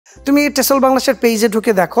তুমি টেসল বাংলাদেশের পেজে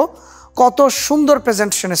ঢুকে দেখো কত সুন্দর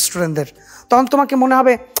প্রেজেন্টেশন স্টুডেন্টদের, তখন তোমাকে মনে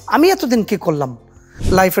হবে আমি এতদিন কি করলাম।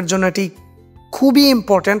 লাইফের জন্য এটি খুবই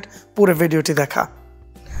ইম্পর্ট্যান্ট পুরো ভিডিওটি দেখা।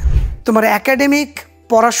 তোমার একাডেমিক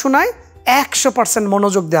পড়াশোনায় 100%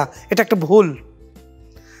 মনোযোগ দেওয়া এটা একটা ভুল।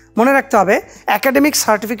 মনে রাখতে হবে একাডেমিক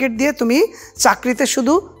সার্টিফিকেট দিয়ে তুমি চাকরিতে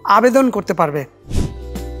শুধু আবেদন করতে পারবে।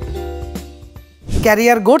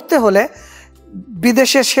 ক্যারিয়ার গড়তে হলে,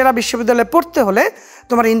 বিদেশের সেরা বিশ্ববিদ্যালয়ে পড়তে হলে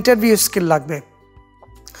তোমার ইন্টারভিউ স্কিল লাগবে,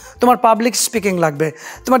 তোমার পাবলিক স্পিকিং লাগবে,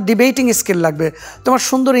 তোমার ডিবেটিং স্কিল লাগবে, তোমার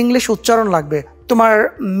সুন্দর ইংলিশ উচ্চারণ লাগবে, তোমার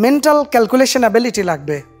মেন্টাল ক্যালকুলেশন অ্যাবিলিটি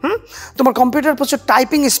লাগবে, তোমার কম্পিউটার প্রচুর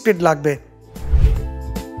টাইপিং স্পিড লাগবে।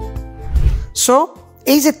 সো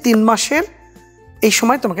এই যে 3 মাসের এই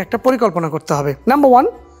সময় তোমাকে একটা পরিকল্পনা করতে হবে। নাম্বার 1,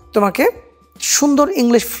 তোমাকে সুন্দর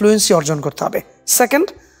ইংলিশ ফ্লুয়েন্সি অর্জন করতে হবে। সেকেন্ড,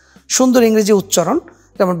 সুন্দর ইংরেজি উচ্চারণ,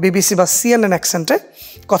 যেমন বিবিসি বা সিএনএন অ্যাকসেন্টে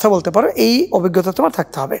কথা বলতে পারো, এই অভিজ্ঞতা তোমার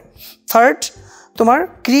থাকতে হবে। থার্ড, তোমার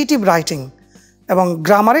ক্রিয়েটিভ রাইটিং এবং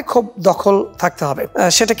গ্রামারে খুব দখল থাকতে হবে।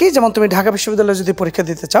 সেটা কি, যেমন তুমি ঢাকা বিশ্ববিদ্যালয়ে যদি পরীক্ষা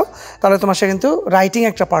দিতে চাও তাহলে তোমার সে কিন্তু রাইটিং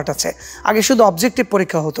একটা পার্ট আছে। আগে শুধু অবজেক্টিভ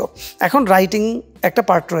পরীক্ষা হতো, এখন রাইটিং একটা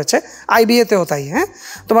পার্ট রয়েছে। আইবিএতেও তাই।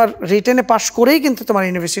 তোমার রিটেনে পাস করেই কিন্তু তোমার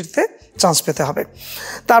ইউনিভার্সিটিতে চান্স পেতে হবে।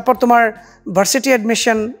 তারপর তোমার ভার্সিটি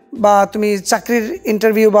অ্যাডমিশন বা তুমি চাকরির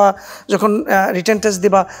ইন্টারভিউ বা যখন রিটেন টেস্ট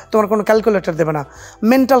দিবা তোমার কোনো ক্যালকুলেটর দেবে না,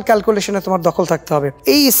 মেন্টাল ক্যালকুলেশনে তোমার দখল থাকতে হবে।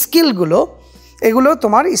 এই স্কিলগুলো এগুলো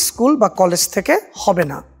তোমার স্কুল বা কলেজ থেকে হবে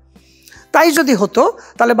না। তাই যদি হতো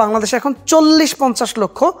তাহলে বাংলাদেশে এখন 40-50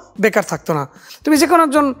 লক্ষ বেকার থাকতো না। তুমি যে কোনো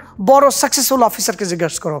একজন বড় সাকসেসফুল অফিসারকে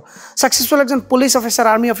জিজ্ঞেস করো, সাকসেসফুল একজন পুলিশ অফিসার,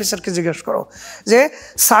 আর্মি অফিসারকে জিজ্ঞেস করো যে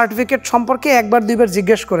সার্টিফিকেট সম্পর্কে 1-2বার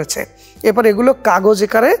জিজ্ঞেস করেছে, এরপর এগুলো কাগজ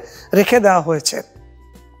আকারে রেখে দেওয়া হয়েছে।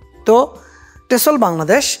 তো টেসল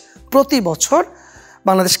বাংলাদেশ প্রতি বছর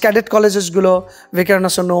Bangladesh cadet কলেজেসগুলো,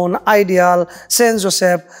 Viqarunnisa, ideal, Saint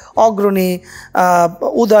Joseph, অগ্রণী,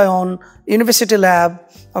 Udayan, university lab,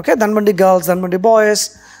 okay, Dhanmondi girls, Dhanmondi boys,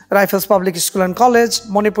 rifles public school and college,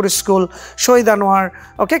 Manipur school, শহীদ আনোয়ার,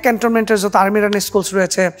 ওকে, ক্যান্টনমেন্টের যত আর্মি রান স্কুলস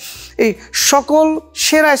রয়েছে, এই সকল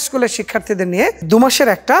সেরা স্কুলের শিক্ষার্থীদের নিয়ে 2 মাসের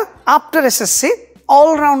একটা আফটার এসএসসি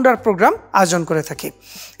অলরাউন্ডার প্রোগ্রাম আয়োজন করে থাকি।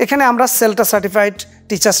 এখানে আমরা সেল্টা সার্টিফাইড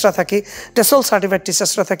টিচার্সরা থাকি, টেসল সার্টিফাইড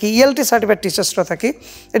টিচার্সরা থাকি, ইএলটি সার্টিফাইড টিচার্সরা থাকি।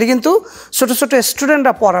 এটি কিন্তু ছোটো ছোটো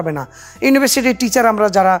স্টুডেন্টরা পড়াবে না, ইউনিভার্সিটির টিচার আমরা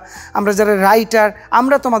যারা রাইটার,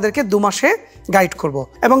 আমরা তোমাদেরকে 2 মাসে গাইড করব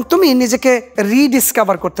এবং তুমি নিজেকে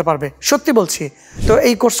রিডিসকভার করতে পারবে। সত্যি বলছি। তো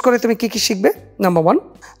এই কোর্স করে তুমি কী কী শিখবে? নাম্বার 1,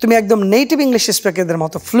 তুমি একদম নেটিভ ইংলিশ স্পিকারদের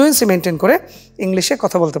মতো ফ্লুয়েন্সি মেনটেন করে ইংলিশে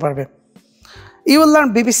কথা বলতে পারবে। You will learn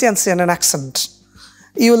BBC and CNN accent,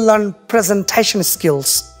 you will learn presentation skills,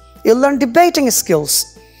 you will learn debating skills,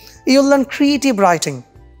 you will learn creative writing.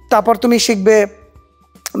 তারপর তুমি শিখবে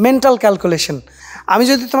মেন্টাল ক্যালকুলেশন। আমি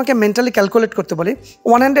যদি তোমাকে মেন্টালি ক্যালকুলেট করতে বলি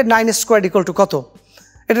 109 স্কোয়ার ইকুয়াল টু কত,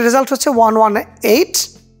 এটার রেজাল্ট হচ্ছে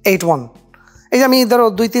 11881। এই যে আমি ধরো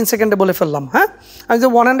 2-3 সেকেন্ডে বলে ফেললাম। আমি যে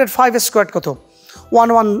 105 স্কোয়ার কত,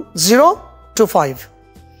 11025।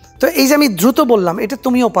 তো এই যে আমি দ্রুত বললাম, এটা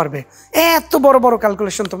তুমিও পারবে। এত বড় বড়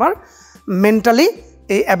ক্যালকুলেশন তোমার মেন্টালি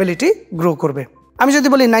এই অ্যাবিলিটি গ্রো করবে। আমি যদি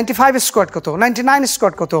বলি 95 স্কোয়ার কত, 99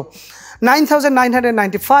 স্কোয়ার কত,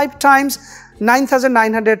 9995 টাইমস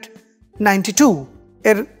 9992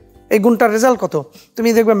 এর এই গুণটার রেজাল্ট কত, তুমি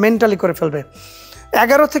দেখবে মেন্টালি করে ফেলবে।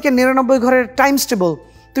 11 থেকে 99 ঘরের টাইমস টেবল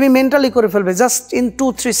তুমি মেন্টালি করে ফেলবে জাস্ট ইন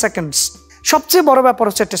 2-3 সেকেন্ডস। সবচেয়ে বড় ব্যাপার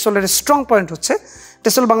হচ্ছে টেসলের স্ট্রং পয়েন্ট হচ্ছে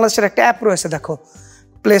টেসল বাংলাদেশের একটা অ্যাপ রয়েছে। দেখো,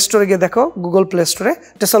 প্লে স্টোরে গিয়ে দেখো, গুগল প্লে স্টোরে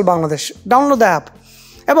টেসল বাংলাদেশ, ডাউনলোড দ্য অ্যাপ।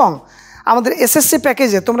 এবং আমাদের এসএসসি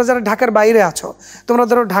প্যাকেজে তোমরা যারা ঢাকার বাইরে আছো, তোমরা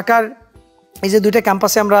ধরো ঢাকার এই যে 2টা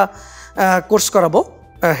ক্যাম্পাসে আমরা কোর্স করাবো,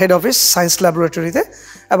 হেড অফিস সায়েন্স ল্যাবরেটরিতে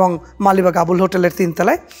এবং মালিবাগ আবুল হোটেলের 3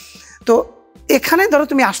 তলায়। তো এখানে ধরো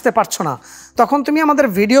তুমি আসতে পারছো না, তখন তুমি আমাদের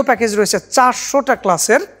ভিডিও প্যাকেজ রয়েছে 400টা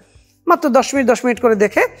ক্লাসের, মাত্র 10 মিনিট করে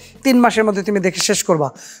দেখে 3 মাসের মধ্যে তুমি দেখে শেষ করবা।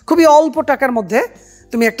 খুবই অল্প টাকার মধ্যে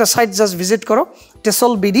তুমি একটা সাইট জাস্ট ভিজিট করো,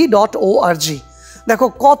 tesolbd.org। দেখো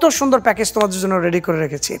কত সুন্দর প্যাকেজ তোমাদের জন্য রেডি করে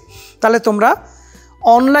রেখেছি। তাহলে তোমরা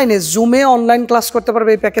অনলাইনে জুমে অনলাইন ক্লাস করতে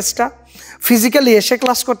পারবে, এই প্যাকেজটা ফিজিক্যালি এসে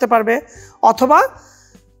ক্লাস করতে পারবে, অথবা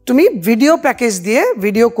তুমি ভিডিও প্যাকেজ দিয়ে,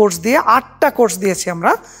 ভিডিও কোর্স দিয়ে 8টা কোর্স দিয়েছি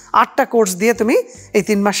আমরা, 8টা কোর্স দিয়ে তুমি এই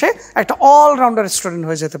 3 মাসে একটা অলরাউন্ডার স্টুডেন্ট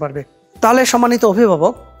হয়ে যেতে পারবে। তাহলে সম্মানিত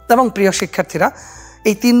অভিভাবক এবং প্রিয় শিক্ষার্থীরা,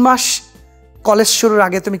 এই 3 মাস কলেজ শুরুর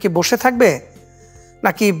আগে তুমি কি বসে থাকবে,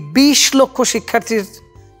 নাকি 20 লক্ষ শিক্ষার্থীর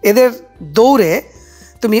এদের দৌড়ে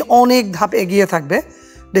তুমি অনেক ধাপ এগিয়ে থাকবে?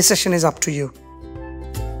 Decision is up to you.